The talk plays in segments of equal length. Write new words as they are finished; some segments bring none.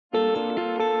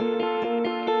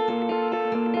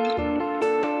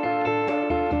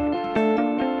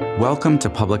Welcome to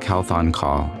Public Health on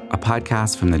Call, a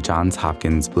podcast from the Johns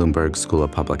Hopkins Bloomberg School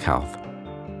of Public Health.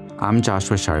 I'm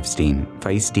Joshua Sharfstein,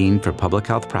 Vice Dean for Public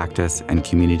Health Practice and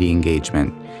Community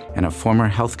Engagement, and a former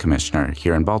health commissioner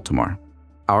here in Baltimore.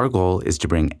 Our goal is to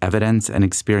bring evidence and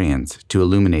experience to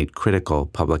illuminate critical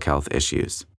public health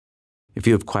issues. If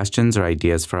you have questions or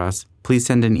ideas for us, please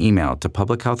send an email to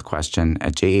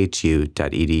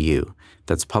publichealthquestion@jhu.edu.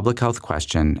 That's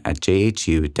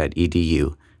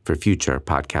publichealthquestion@jhu.edu for future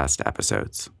podcast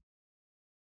episodes.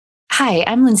 Hi,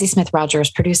 I'm Lindsay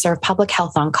Smith-Rogers, producer of Public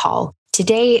Health on Call.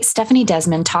 Today, Stephanie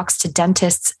Desmon talks to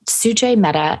dentists Sujay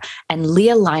Mehta and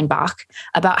Leah Leinbach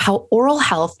about how oral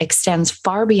health extends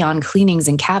far beyond cleanings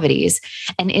and cavities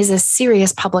and is a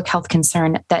serious public health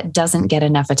concern that doesn't get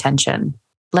enough attention.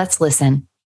 Let's listen.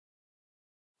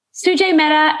 Sujay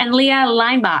Mehta and Leah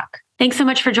Leinbach, thanks so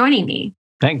much for joining me.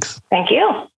 Thanks. Thank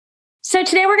you. So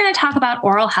today we're going to talk about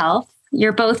oral health.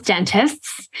 You're both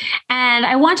dentists, and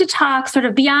I want to talk sort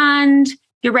of beyond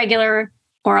your regular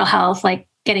oral health, like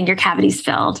getting your cavities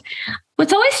filled.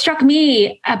 What's always struck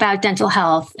me about dental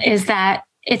health is that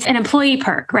it's an employee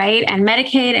perk, right? And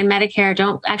Medicaid and Medicare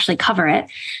don't actually cover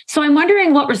it. So I'm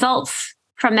wondering what results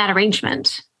from that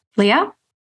arrangement. Leah?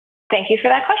 Thank you for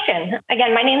that question.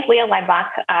 Again, my name is Leah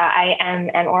Leinbach. I am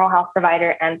an oral health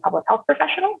provider and public health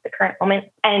professional at the current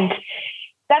moment. And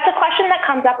that's a question that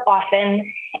comes up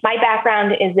often. My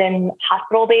background is in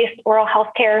hospital-based oral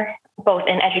health care, both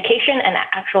in education and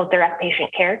actual direct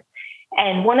patient care.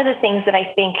 And one of the things that I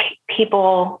think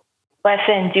people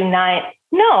often do not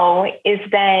know is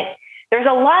that there's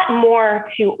a lot more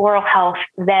to oral health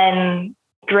than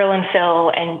drill and fill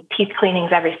and teeth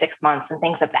cleanings every 6 months and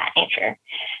things of that nature.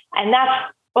 And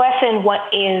that's often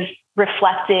what is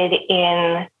reflected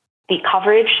in the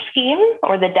coverage scheme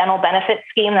or the dental benefit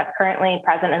scheme that's currently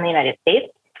present in the United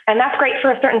States. And that's great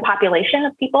for a certain population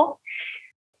of people,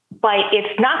 but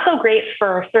it's not so great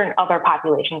for certain other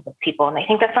populations of people. And I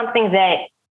think that's something that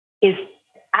is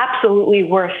absolutely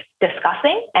worth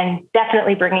discussing and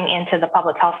definitely bringing into the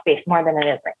public health space more than it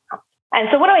is right now. And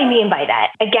so what do I mean by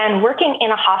that? Again, working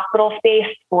in a hospital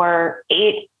space for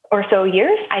 8 or so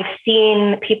years, I've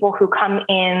seen people who come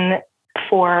in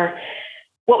for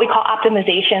what we call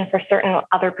optimization for certain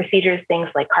other procedures, things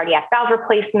like cardiac valve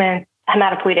replacement,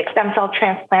 hematopoietic stem cell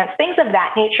transplants, things of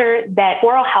that nature, that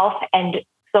oral health and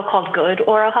so-called good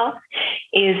oral health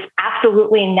is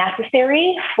absolutely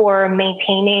necessary for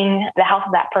maintaining the health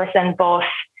of that person, both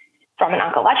from an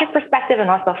oncologic perspective and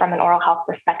also from an oral health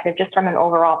perspective, just from an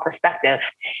overall perspective.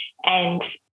 And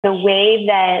the way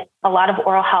that a lot of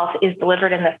oral health is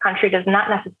delivered in this country does not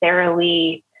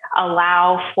necessarily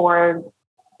allow for,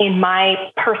 in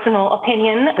my personal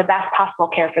opinion, the best possible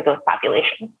care for those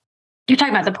populations. You're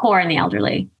talking about the poor and the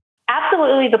elderly.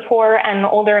 Absolutely, the poor and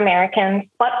older Americans,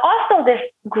 but also this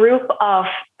group of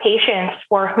patients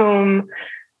for whom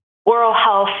oral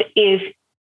health is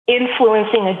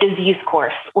influencing a disease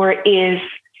course or is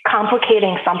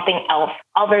complicating something else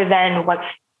other than what's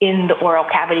in the oral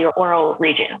cavity or oral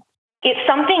region. It's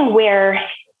something where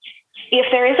if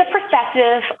there is a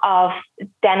perspective of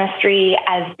dentistry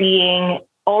as being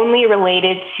only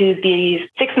related to these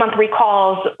 6-month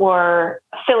recalls or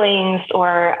fillings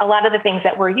or a lot of the things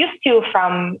that we're used to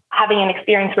from having an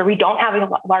experience where we don't have a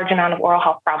large amount of oral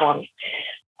health problems,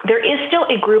 there is still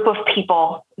a group of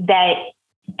people that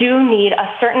do need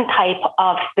a certain type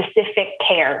of specific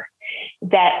care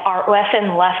that are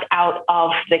often left out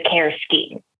of the care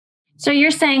scheme. So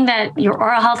you're saying that your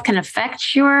oral health can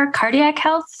affect your cardiac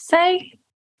health, say?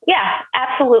 Yeah,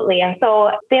 absolutely. And so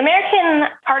the American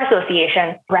Heart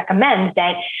Association recommends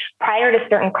that prior to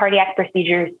certain cardiac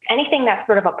procedures, anything that's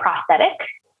sort of a prosthetic,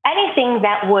 anything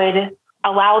that would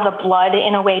allow the blood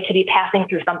in a way to be passing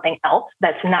through something else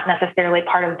that's not necessarily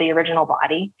part of the original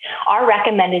body, are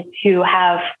recommended to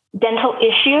have dental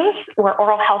issues or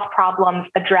oral health problems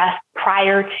addressed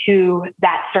prior to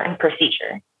that certain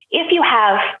procedure. If you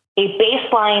have a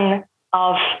baseline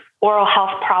of oral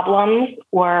health problems,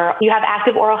 or you have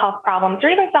active oral health problems, or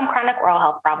even some chronic oral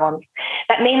health problems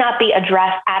that may not be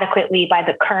addressed adequately by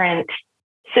the current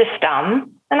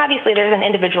system, and obviously there's an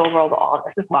individual role to all of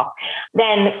this as well,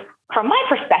 then from my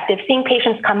perspective, seeing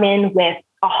patients come in with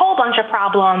a whole bunch of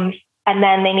problems and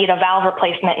then they need a valve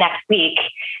replacement next week,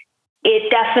 it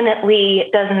definitely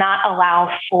does not allow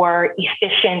for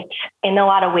efficient, in a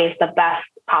lot of ways, the best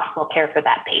possible care for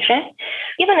that patient.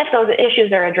 Even if those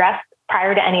issues are addressed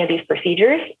prior to any of these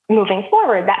procedures, moving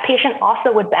forward, that patient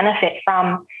also would benefit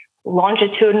from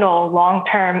longitudinal,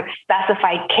 long-term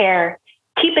specified care,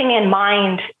 keeping in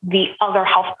mind the other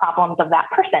health problems of that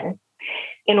person.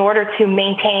 in order to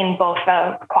maintain both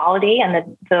the quality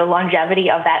and the longevity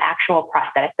of that actual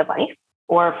prosthetic device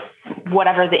or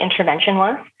whatever the intervention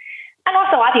was, and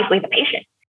also obviously the patient.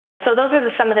 So those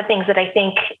are some of the things that I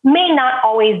think may not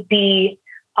always be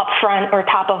upfront or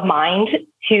top of mind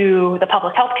to the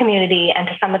public health community and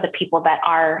to some of the people that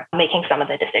are making some of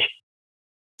the decisions.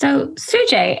 So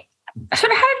Sujay,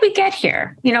 sort of how did we get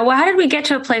here? How did we get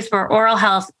to a place where oral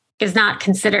health is not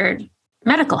considered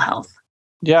medical health?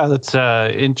 Yeah, that's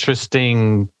an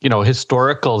interesting,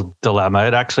 historical dilemma.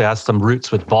 It actually has some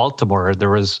roots with Baltimore. There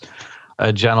was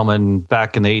a gentleman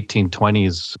back in the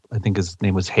 1820s, I think his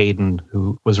name was Hayden,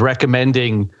 who was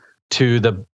recommending to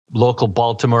the local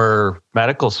Baltimore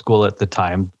medical school at the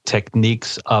time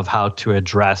techniques of how to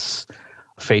address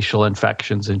facial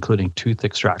infections, including tooth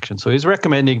extraction. So he's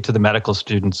recommending to the medical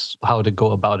students how to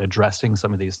go about addressing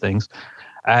some of these things.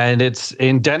 And it's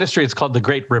in dentistry, it's called the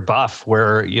Great Rebuff,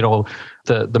 where,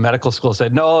 the medical school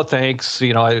said, no, thanks,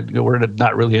 we're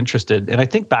not really interested. And I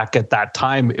think back at that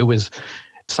time, it was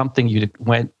something you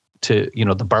went to,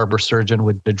 the barber surgeon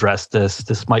would address this.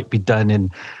 This might be done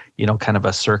in, kind of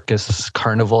a circus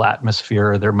carnival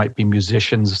atmosphere. There might be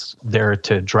musicians there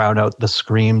to drown out the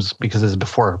screams because this is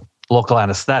before local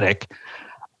anesthetic.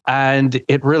 And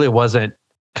it really wasn't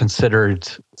considered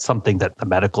something that the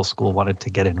medical school wanted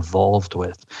to get involved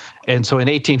with. And so in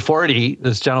 1840,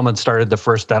 this gentleman started the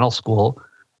first dental school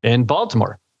in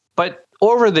Baltimore. But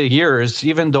over the years,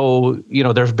 even though,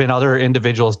 there's been other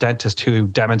individuals, dentists, who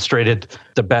demonstrated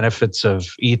the benefits of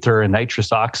ether and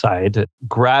nitrous oxide,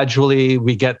 gradually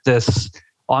we get this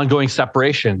ongoing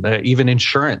separation. Even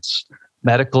insurance,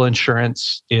 medical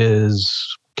insurance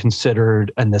is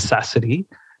considered a necessity.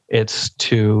 It's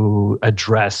to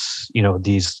address,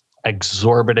 these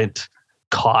exorbitant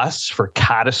costs for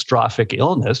catastrophic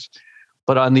illness.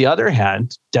 But on the other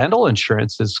hand, dental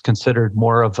insurance is considered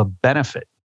more of a benefit.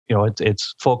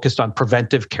 It's focused on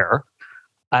preventive care.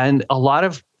 And a lot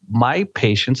of my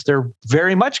patients, they're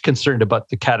very much concerned about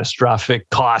the catastrophic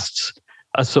costs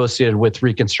associated with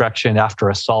reconstruction after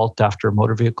assault, after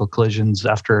motor vehicle collisions,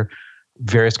 after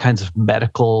various kinds of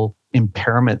medical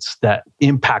impairments that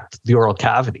impact the oral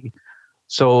cavity.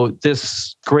 So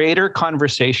this greater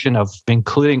conversation of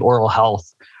including oral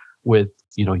health with,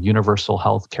 universal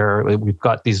health care, we've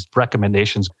got these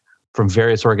recommendations from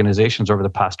various organizations over the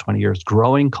past 20 years,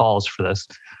 growing calls for this.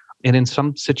 And in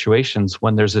some situations,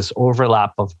 when there's this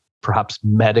overlap of perhaps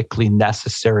medically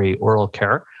necessary oral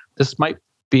care, this might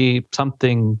be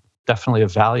something definitely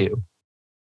of value.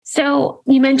 So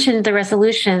you mentioned the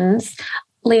resolutions.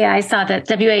 Leah, I saw that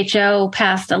WHO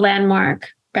passed a landmark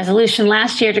resolution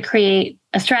last year to create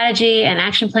a strategy and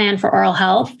action plan for oral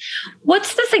health.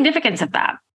 What's the significance of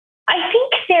that? I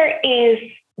think there is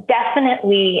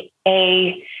definitely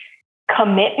a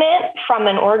commitment from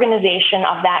an organization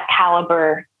of that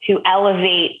caliber to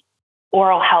elevate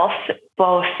oral health,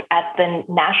 both at the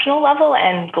national level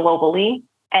and globally.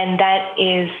 And that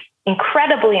is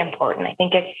incredibly important. I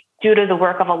think it's due to the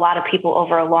work of a lot of people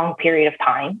over a long period of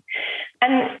time.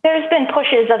 And there's been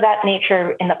pushes of that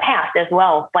nature in the past as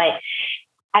well. But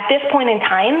at this point in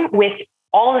time, with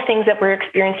all the things that we're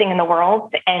experiencing in the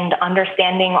world and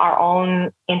understanding our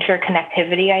own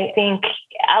interconnectivity, I think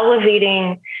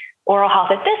elevating oral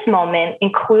health at this moment,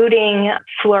 including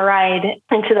fluoride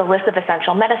into the list of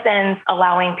essential medicines,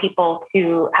 allowing people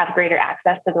to have greater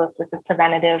access to those sorts of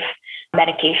preventative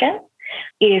medications,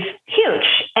 is huge.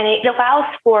 And it allows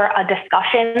for a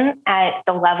discussion at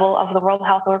the level of the World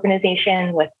Health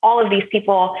Organization with all of these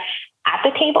people at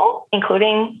the table,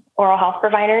 including oral health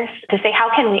providers, to say, how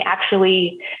can we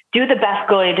actually do the best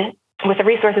good with the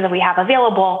resources that we have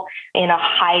available in a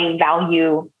high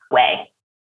value way?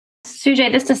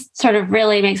 Sujay, this just sort of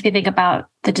really makes me think about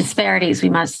the disparities we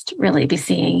must really be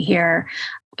seeing here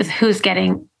with who's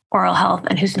getting oral health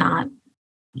and who's not.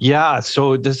 Yeah,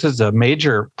 so this is a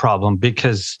major problem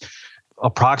because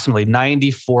approximately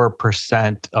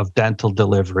 94% of dental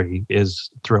delivery is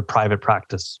through a private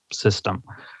practice system.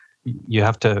 You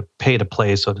have to pay to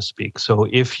play, so to speak. So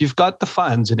if you've got the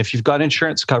funds and if you've got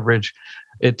insurance coverage,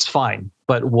 it's fine.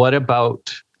 But what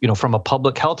about, from a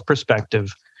public health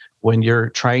perspective, when you're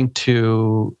trying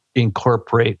to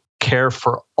incorporate care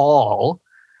for all,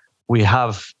 we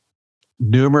have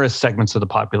numerous segments of the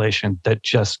population that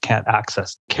just can't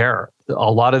access care.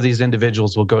 A lot of these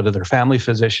individuals will go to their family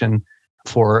physician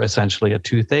for essentially a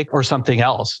toothache or something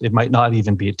else. It might not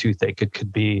even be a toothache. It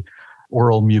could be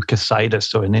oral mucositis,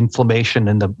 so an inflammation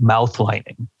in the mouth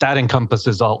lining. That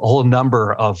encompasses a whole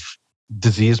number of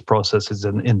disease processes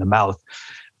in the mouth.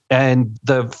 And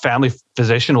the family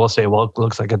physician will say, well, it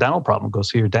looks like a dental problem. Go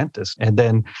see your dentist. And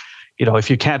then, if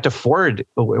you can't afford,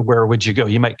 where would you go?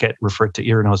 You might get referred to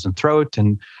ear, nose, and throat,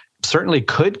 and certainly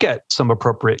could get some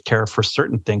appropriate care for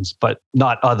certain things, but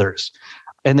not others.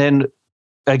 And then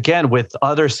again, with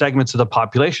other segments of the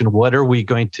population, what are we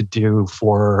going to do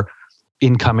for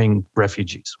incoming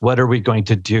refugees? What are we going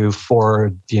to do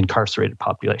for the incarcerated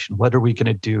population? What are we going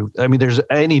to do? I mean, there's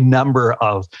any number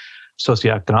of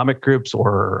socioeconomic groups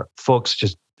or folks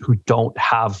just who don't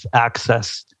have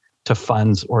access to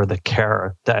funds or the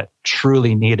care that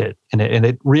truly need it. And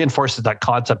it reinforces that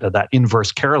concept of that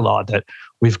inverse care law, that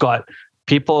we've got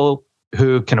people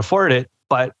who can afford it,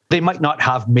 but they might not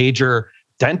have major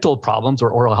dental problems or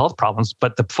oral health problems,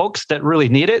 but the folks that really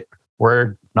need it,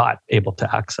 we're not able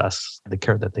to access the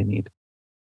care that they need.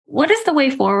 What is the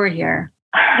way forward here?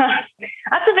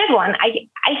 That's a big one. I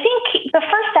think the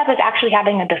first step is actually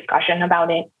having a discussion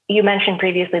about it. You mentioned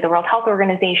previously the World Health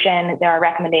Organization. There are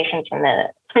recommendations from the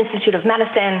Institute of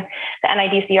Medicine, the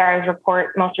NIDCR's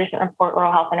most recent report,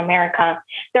 Oral Health in America.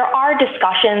 There are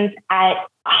discussions at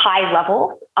high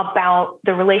level about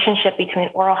the relationship between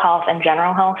oral health and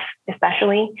general health,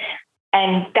 especially.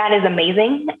 And that is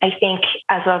amazing. I think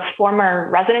as a former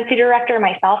residency director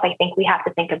myself, I think we have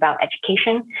to think about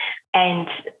education and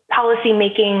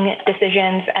policy-making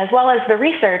decisions, as well as the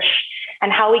research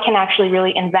and how we can actually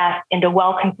really invest into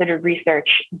well-considered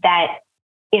research that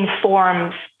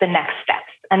informs the next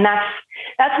steps. And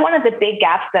that's one of the big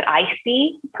gaps that I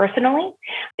see personally,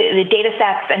 the data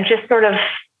sets and just sort of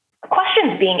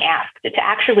questions being asked to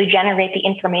actually generate the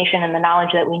information and the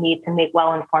knowledge that we need to make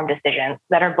well-informed decisions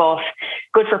that are both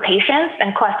good for patients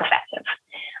and cost-effective.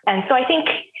 And so I think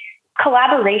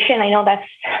collaboration, I know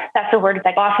that's a word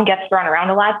that often gets thrown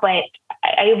around a lot, but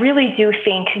I really do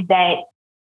think that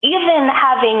even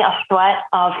having a threat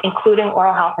of including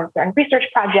oral health in certain research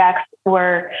projects,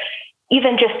 or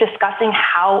even just discussing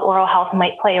how oral health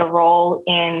might play a role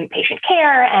in patient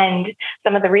care and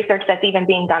some of the research that's even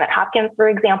being done at Hopkins, for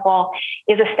example,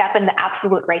 is a step in the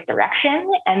absolute right direction.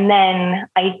 And then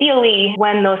ideally,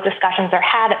 when those discussions are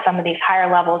had at some of these higher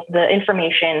levels, the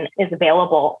information is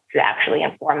available to actually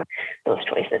inform those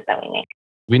choices that we make.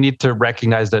 We need to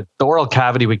recognize that the oral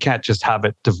cavity, we can't just have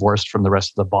it divorced from the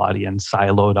rest of the body and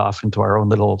siloed off into our own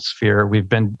little sphere. We've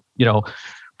been,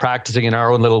 practicing in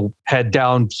our own little head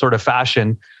down sort of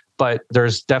fashion, but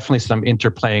there's definitely some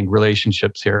interplaying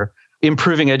relationships here.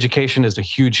 Improving education is a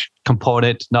huge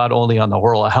component, not only on the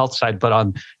oral health side, but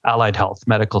on allied health,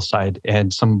 medical side,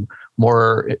 and some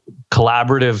more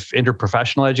collaborative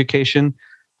interprofessional education.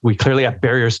 We clearly have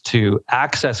barriers to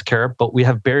access care, but we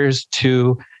have barriers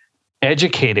to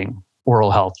educating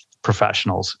oral health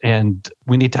professionals. And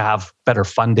we need to have better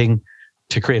funding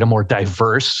to create a more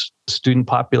diverse student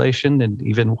population and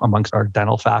even amongst our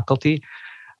dental faculty.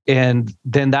 And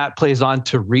then that plays on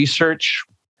to research,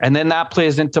 and then that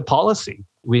plays into policy.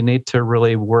 We need to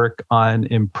really work on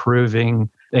improving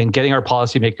and getting our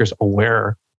policymakers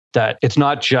aware that it's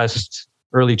not just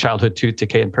early childhood tooth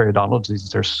decay and periodontal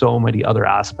disease. There's so many other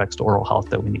aspects to oral health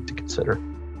that we need to consider.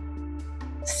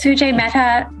 Sujay,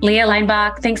 Mehta, Leah,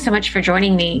 Leinbach, thanks so much for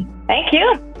joining me. Thank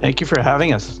you. Thank you for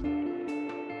having us.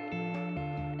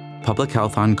 Public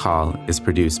Health on Call is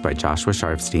produced by Joshua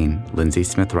Sharfstein, Lindsay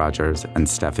Smith-Rogers, and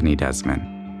Stephanie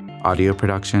Desmon. Audio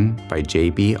production by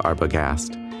J.B.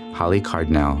 Arbogast, Holly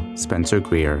Cardinell, Spencer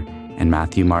Greer, and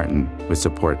Matthew Martin, with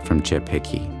support from Chip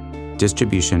Hickey.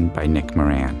 Distribution by Nick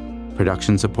Moran.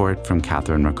 Production support from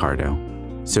Catherine Ricardo.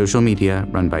 Social media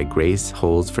run by Grace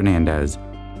Holes Fernandez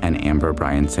and Amber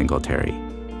Bryan Singletary.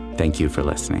 Thank you for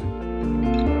listening.